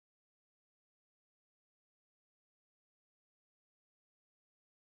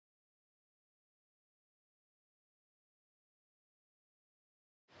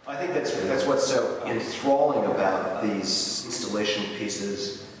I think that's what's so enthralling about these installation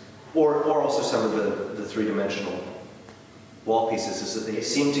pieces, or also some of the three-dimensional wall pieces, is that they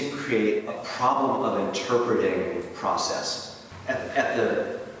seem to create a problem of interpreting process. At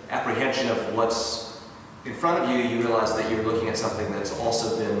the apprehension of what's in front of you, you realize that you're looking at something that's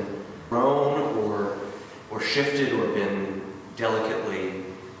also been grown or shifted or been delicately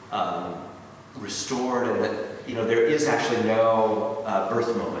restored, and that there is actually no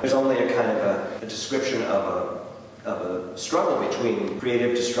birth moment. There's only a kind of a description of a struggle between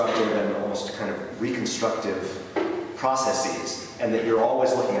creative, destructive, and almost kind of reconstructive processes, and that you're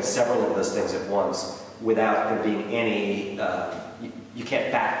always looking at several of those things at once without there being any. You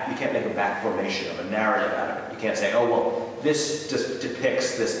can't make a back formation of a narrative out of it. You can't say, oh well, this just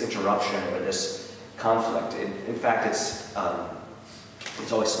depicts this interruption or this conflict. In fact, it's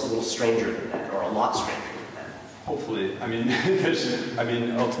always a little stranger than that, or a lot stranger than that. Hopefully, I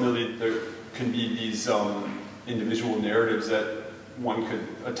mean, ultimately there can be these individual narratives that one could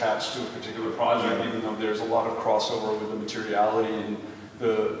attach to a particular project, even though there's a lot of crossover with the materiality and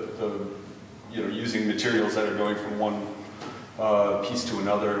the using materials that are going from one piece to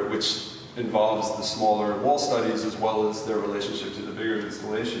another, which involves the smaller wall studies as well as their relationship to the bigger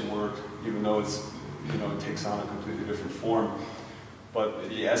installation work, even though it's it takes on a completely different form. But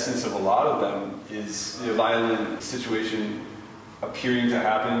the essence of a lot of them is the violent situation appearing to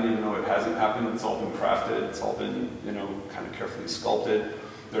happen, even though it hasn't happened. It's all been crafted, it's all been, kind of carefully sculpted.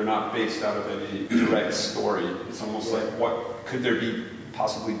 They're not based out of any direct story. It's almost like, what could there be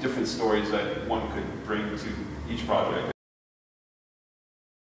possibly different stories that one could bring to each project?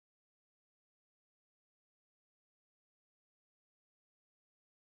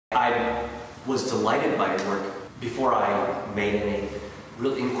 I was delighted by your work before I made any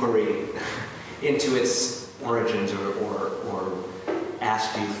real inquiry into its origins or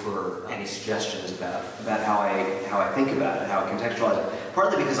asked you for any suggestions about how I think about it, how I contextualize it.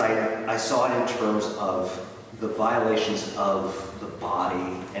 Partly because I saw it in terms of the violations of the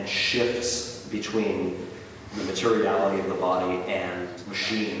body and shifts between the materiality of the body and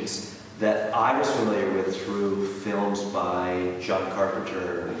machines that I was familiar with through films by John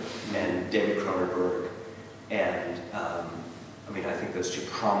Carpenter and David Cronenberg, and I think those two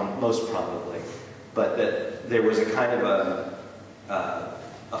most prominently, but that there was a kind of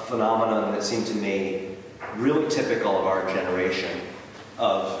a phenomenon that seemed to me really typical of our generation,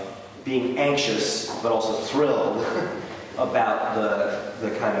 of being anxious but also thrilled about the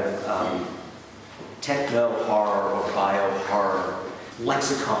kind of techno-horror or bio-horror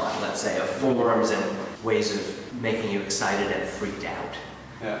lexicon, let's say, of forms and ways of making you excited and freaked out.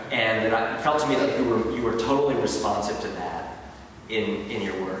 Yeah. And it felt to me that you were totally responsive to that in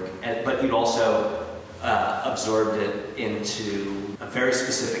your work, but you'd also absorbed it into a very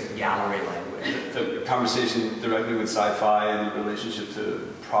specific gallery language. The conversation directly with sci-fi and the relationship to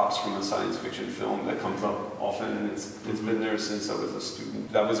props from a science fiction film that comes up often, and it's been there since I was a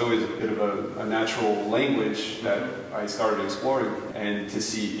student. That was always a bit of a natural language that I started exploring, and to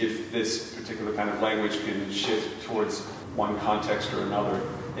see if this particular kind of language can shift towards one context or another.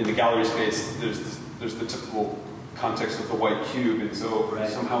 In the gallery space, there's the typical context of the white cube, and so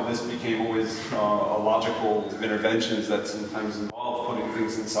somehow this became always a logical interventions that sometimes involve putting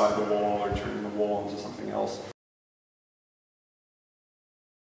things inside the wall or turning the wall into something else.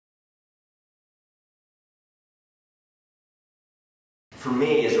 For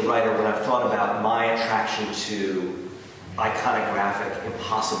me, as a writer, when I've thought about my attraction to iconographic,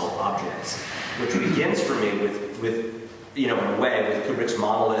 impossible objects, which begins for me with in a way, with Kubrick's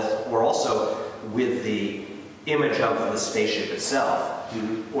monolith, or also with the image of the spaceship itself,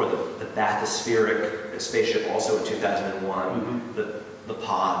 or the bathospheric spaceship, also in 2001, the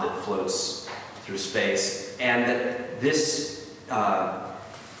pod that floats through space, and that this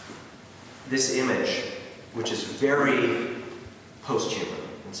image, which is very post-human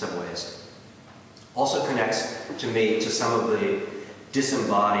in some ways, also connects to me to some of the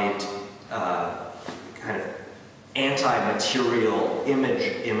disembodied kind of anti-material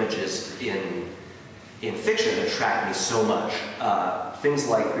images in fiction that attract me so much. Things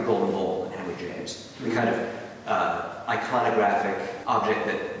like the Golden Bowl and Henry James, the kind of iconographic object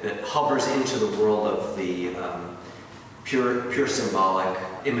that hovers into the world of the pure symbolic,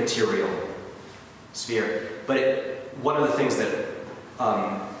 immaterial sphere. But one of the things that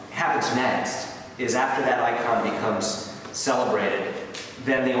happens next is, after that icon becomes celebrated,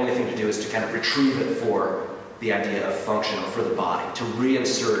 then the only thing to do is to kind of retrieve it for the idea of function for the body, to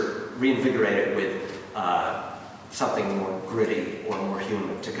reinvigorate it with something more gritty or more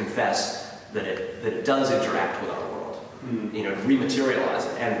human, to confess that it does interact with our world. you know, to rematerialize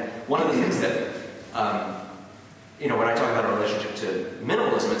it. And one of the things that, you know, when I talk about a relationship to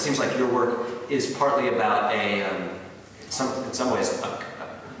minimalism, it seems like your work is partly about a, in some ways,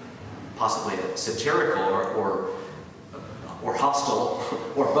 possibly a satirical or hostile,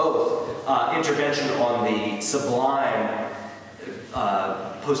 or both, intervention on the sublime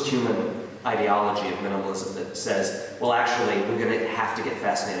post-human ideology of minimalism that says, well, actually, we're going to have to get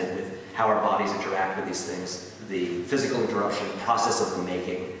fascinated with how our bodies interact with these things. The physical interruption, process of the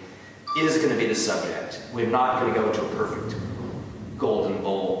making, is going to be the subject. We're not going to go into a perfect golden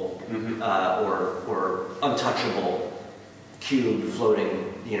bowl or untouchable cube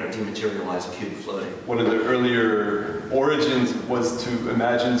floating, you know, dematerialized cube floating. One of the earlier origins was to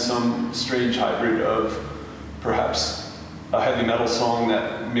imagine some strange hybrid of perhaps a heavy metal song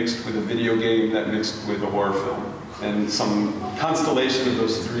that mixed with a video game that mixed with a horror film, and some constellation of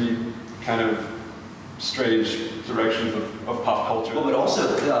those three kind of strange directions of pop culture. Well, but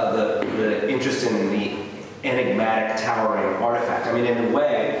also the interest in the enigmatic, towering artifact. I mean, in a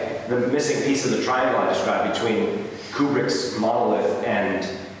way, the missing piece of the triangle I described between Kubrick's monolith and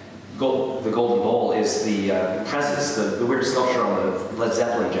the Golden Bowl is the presence, the weird sculpture on the Led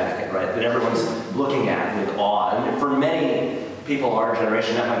Zeppelin jacket, right? That everyone's looking at with awe. And for many people our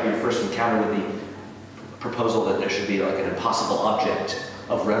generation, that might be your first encounter with the proposal that there should be like an impossible object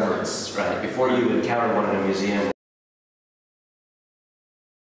of reverence, right? Before you encounter one in a museum.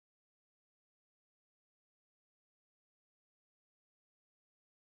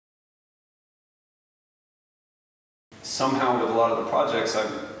 Somehow with a lot of the projects,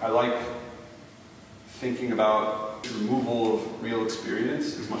 I like thinking about the removal of real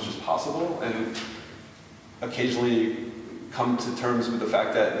experience as much as possible, and occasionally come to terms with the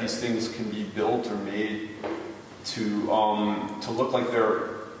fact that these things can be built or made to look like they're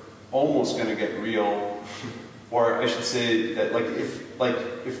almost going to get real, or I should say that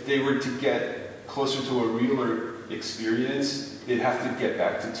if they were to get closer to a realer experience, they'd have to get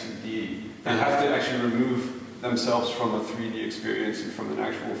back to 2D. They'd have to actually remove themselves from a 3D experience and from an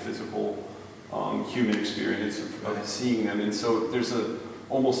actual physical human experience of seeing them. And so there's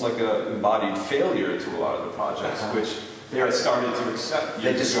almost like an embodied failure to a lot of the projects, which I started to accept.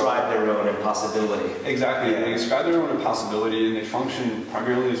 They describe their own impossibility. Exactly, they describe their own impossibility, and they function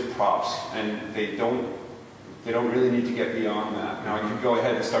primarily as props, and they don't really need to get beyond that. Now I could go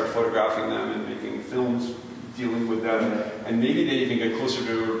ahead and start photographing them and making films dealing with them, and maybe they even get closer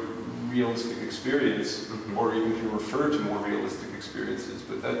to realistic experience, or even can refer to more realistic experiences,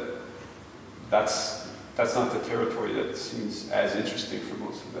 but that's not the territory that seems as interesting for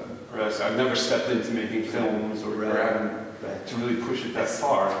most of them. Or I've never stepped into making films or having to really push it that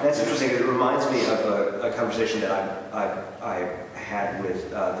far. That's interesting. It reminds me of a conversation that I had with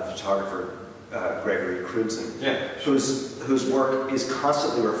the photographer Gregory Crudson, whose work is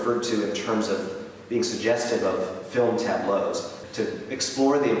constantly referred to in terms of being suggestive of film tableaus. To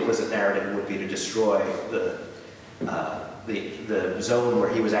explore the implicit narrative would be to destroy the zone where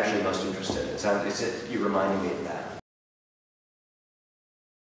he was actually most interested. You reminded me of that.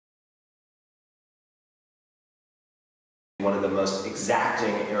 One of the most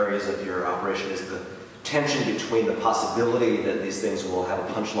exacting areas of your operation is the tension between the possibility that these things will have a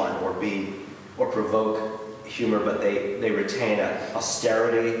punchline or provoke humor, but they retain an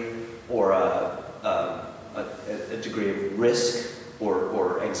austerity or a degree of risk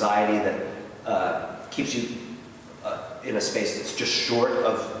or anxiety that keeps you in a space that's just short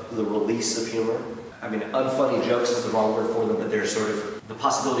of the release of humor. I mean, unfunny jokes is the wrong word for them, but there's sort of the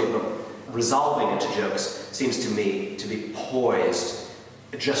possibility of them resolving into jokes seems to me to be poised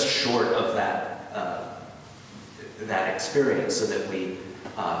just short of that experience, so that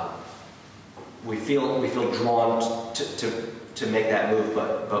we feel drawn to make that move,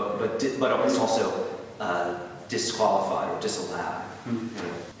 but almost also disqualified or disallowed.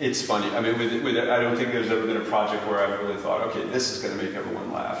 It's funny. I mean, I don't think there's ever been a project where I've really thought, okay, this is going to make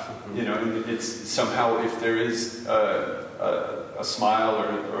everyone laugh. You know, and it's somehow, if there is a smile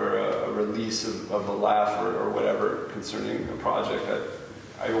or a release of a laugh or whatever concerning a project,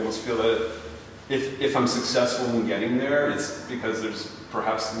 I almost feel that if I'm successful in getting there, it's because there's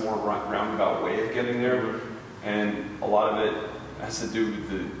perhaps a more roundabout way of getting there, and a lot of it has to do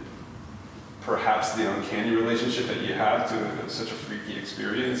with perhaps the uncanny relationship that you have to such a freaky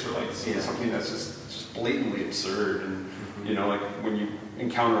experience, or like something that's just blatantly absurd. And you know, like when you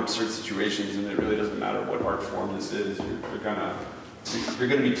encounter absurd situations, and it really doesn't matter what art form this is, you're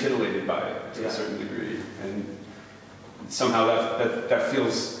gonna be titillated by it to a certain degree, and somehow that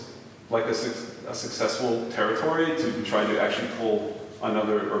feels like a successful territory to try to actually pull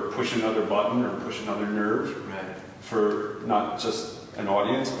another, or push another button, or push another nerve, Right. for not just an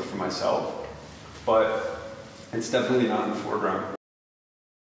audience, but for myself. But it's definitely not in the foreground.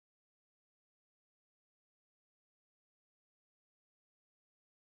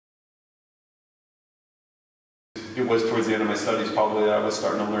 It was towards the end of my studies probably that I was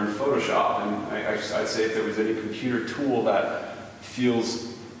starting to learn Photoshop, and I'd say if there was any computer tool that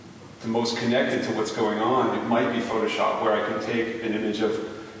feels the most connected to what's going on, it might be Photoshop, where I can take an image of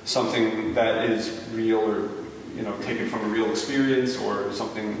something that is real, or taken from a real experience, or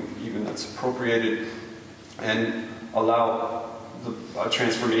something even that's appropriated, and allow a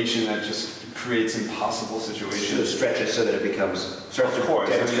transformation that just creates impossible situations. So stretch it so that it becomes, of course,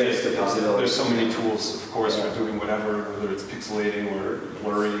 demonstrates the possibility. There's so many tools, of course, for doing whatever, whether it's pixelating or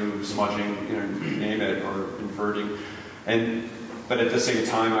blurring, smudging, you name it, or inverting. But at the same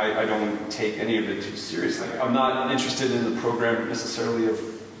time, I don't take any of it too seriously. I'm not interested in the program necessarily of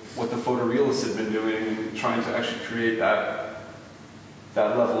what the photorealists have been doing, and trying to actually create that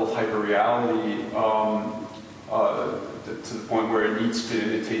level of hyperreality to the point where it needs to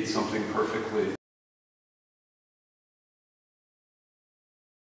imitate something perfectly.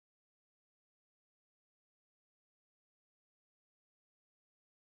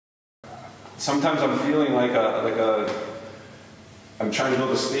 Sometimes I'm feeling like I'm trying to build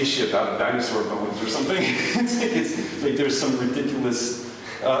a spaceship out of dinosaur bones or something. it's like there's some ridiculous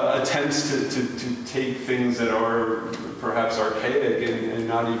attempts to take things that are perhaps archaic and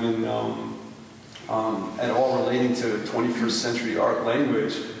not even at all relating to 21st century art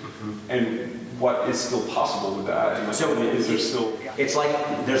language, and what is still possible with that. And so is there still? It's like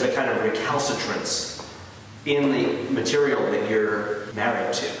there's a kind of recalcitrance in the material that you're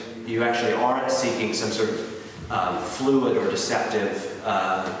married to. You actually aren't seeking some sort of fluid or deceptive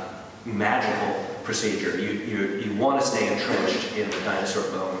magical procedure. You want to stay entrenched in the dinosaur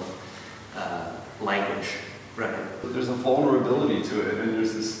bone language. Right. But there's a vulnerability to it, and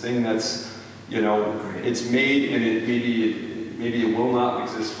there's this thing that's, it's made, and maybe it will not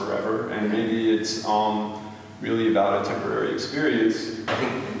exist forever, and maybe it's really about a temporary experience. I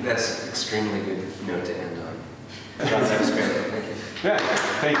think that's an extremely good note to end on. John, that was great. Thank you. Yeah,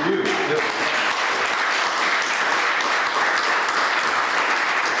 thank you.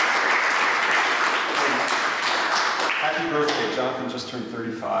 Happy birthday, Jonathan just turned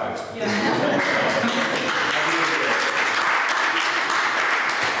 35. Yeah.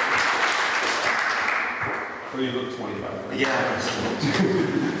 Well, you look 25. Yeah.